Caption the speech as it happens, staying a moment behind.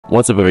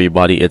What's up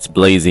everybody, it's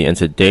Blazy, and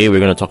today we're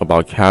going to talk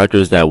about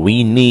characters that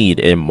we need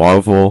in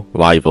Marvel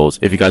Rivals.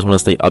 If you guys want to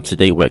stay up to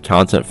date with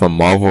content from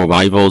Marvel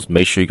Rivals,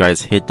 make sure you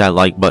guys hit that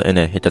like button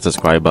and hit that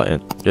subscribe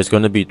button. There's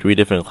going to be 3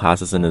 different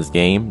classes in this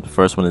game. The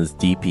first one is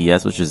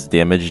DPS, which is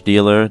damage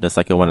dealer. The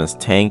second one is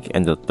tank,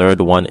 and the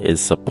third one is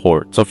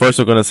support. So first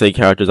we're going to say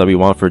characters that we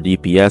want for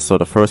DPS. So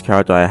the first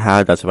character I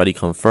had that's already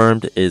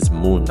confirmed is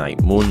Moon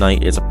Knight. Moon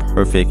Knight is a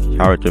perfect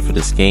character for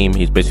this game.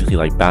 He's basically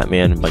like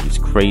Batman, but he's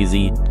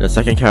crazy. The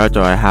second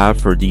character I have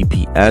for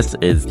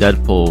DPS is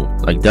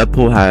Deadpool. Like,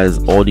 Deadpool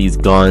has all these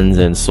guns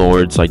and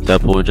swords. Like,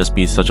 Deadpool would just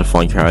be such a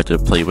fun character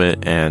to play with,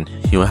 and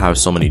he will have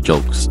so many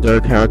jokes.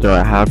 Third character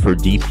I have for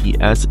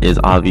DPS is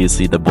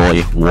obviously the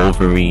boy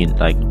Wolverine.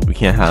 Like, we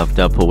can't have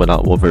Deadpool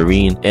without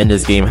Wolverine, and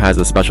this game has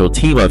a special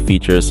team up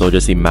feature, so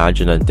just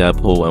imagine a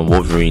Deadpool and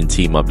Wolverine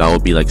team up. That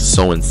would be like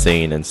so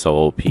insane and so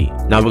OP.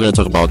 Now we're going to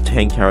talk about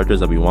 10 characters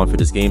that we want for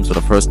this game. So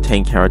the first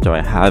 10 character I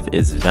have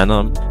is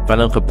Venom.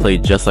 Venom could play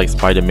just like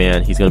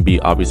Spider-Man. He's going to be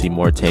obviously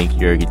more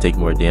tankier, he take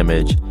more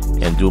damage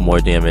and do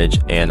more damage,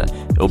 and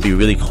it would be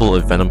really cool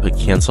if Venom could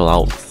cancel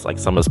out like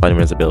some of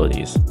Spider-Man's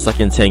abilities.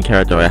 Second 10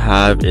 character I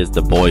have is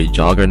the boy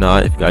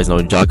Juggernaut. If you guys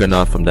know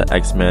Juggernaut from the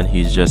X-Men,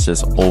 he's just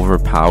this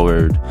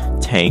overpowered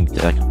tank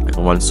that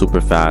can run super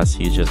fast.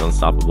 He's just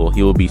unstoppable.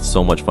 He will be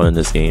so much fun in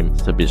this game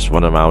to just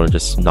run around and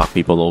just knock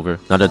people over.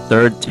 Now the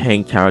third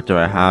tank character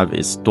I have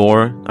is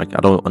Thor. Like, I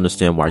don't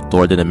understand why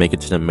Thor didn't make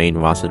it to the main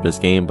roster of this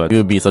game, but it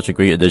would be such a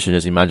great addition.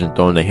 Just imagine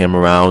throwing the hammer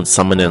around,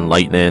 summoning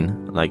lightning.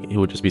 Like, it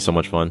would just be so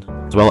much fun.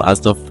 As well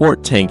as the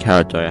fourth tank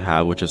character I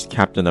have, which is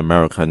Captain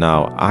America.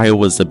 Now, I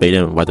was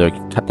debating whether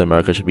Captain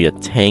America should be a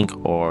tank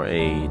or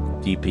a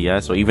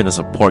DPS or even a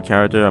support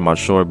character. I'm not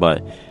sure,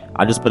 but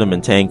I just put him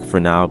in tank for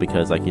now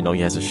because, like, you know,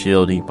 he has a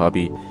shield. He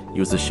probably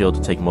used the shield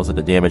to take most of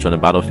the damage on the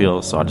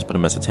battlefield, so I just put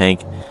him as a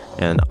tank.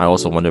 And I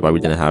also wonder why we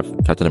didn't have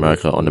Captain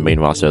America on the main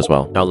roster as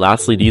well. Now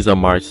lastly, these are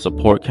my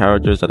support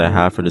characters that I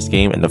have for this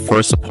game, and the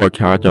first support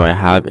character I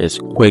have is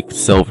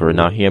Quicksilver.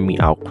 Now hear me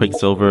out.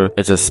 Quicksilver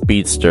is a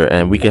speedster,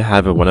 and we can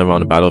have it whenever on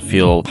the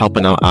battlefield,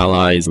 helping out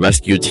allies,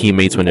 rescue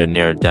teammates when they're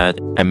near dead,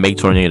 and make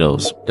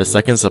tornadoes. The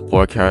second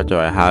support character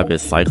I have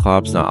is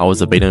Cyclops. Now I was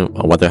debating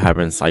on whether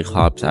having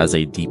Cyclops as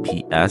a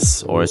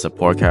DPS or a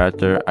support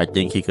character. I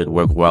think he could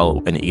work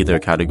well in either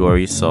category.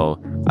 So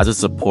as a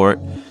support,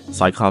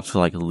 Cyclops could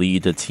like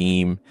lead the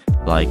team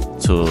like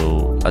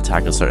to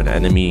attack a certain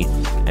enemy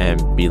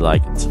and be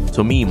like,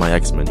 to me, my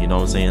X-Men, you know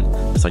what I'm saying?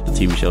 It's like the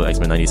TV show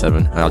X-Men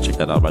 97. I'll check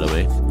that out, by the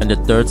way. And the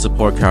third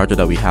support character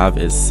that we have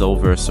is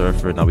Silver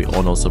Surfer. Now we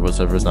all know Silver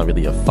Surfer is not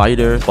really a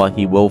fighter, but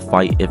he will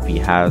fight if he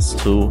has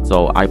to.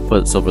 So I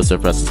put Silver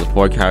Surfer as a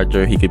support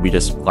character. He could be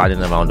just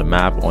gliding around the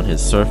map on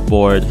his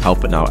surfboard,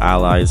 helping out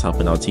allies,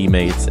 helping out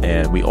teammates.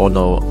 And we all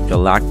know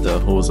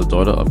Galacta, who is the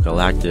daughter of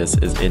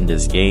Galactus, is in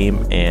this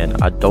game, and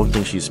I don't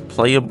think she's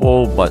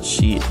playable, but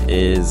she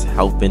is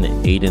helping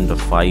Aiden to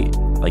fight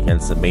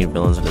against the main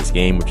villains in this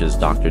game, which is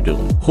Dr.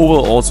 Doom, who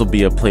will also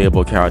be a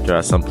playable character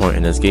at some point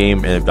in this game.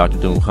 And if Dr.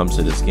 Doom comes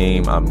to this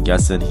game, I'm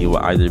guessing he will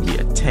either be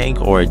a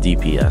tank or a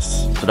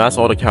DPS. So that's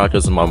all the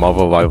characters in my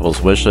Marvel Rivals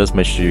wishlist.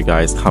 Make sure you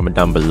guys comment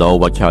down below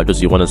what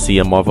characters you want to see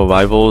in Marvel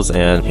Rivals,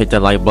 and hit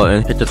that like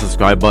button, hit the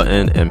subscribe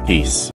button, and peace.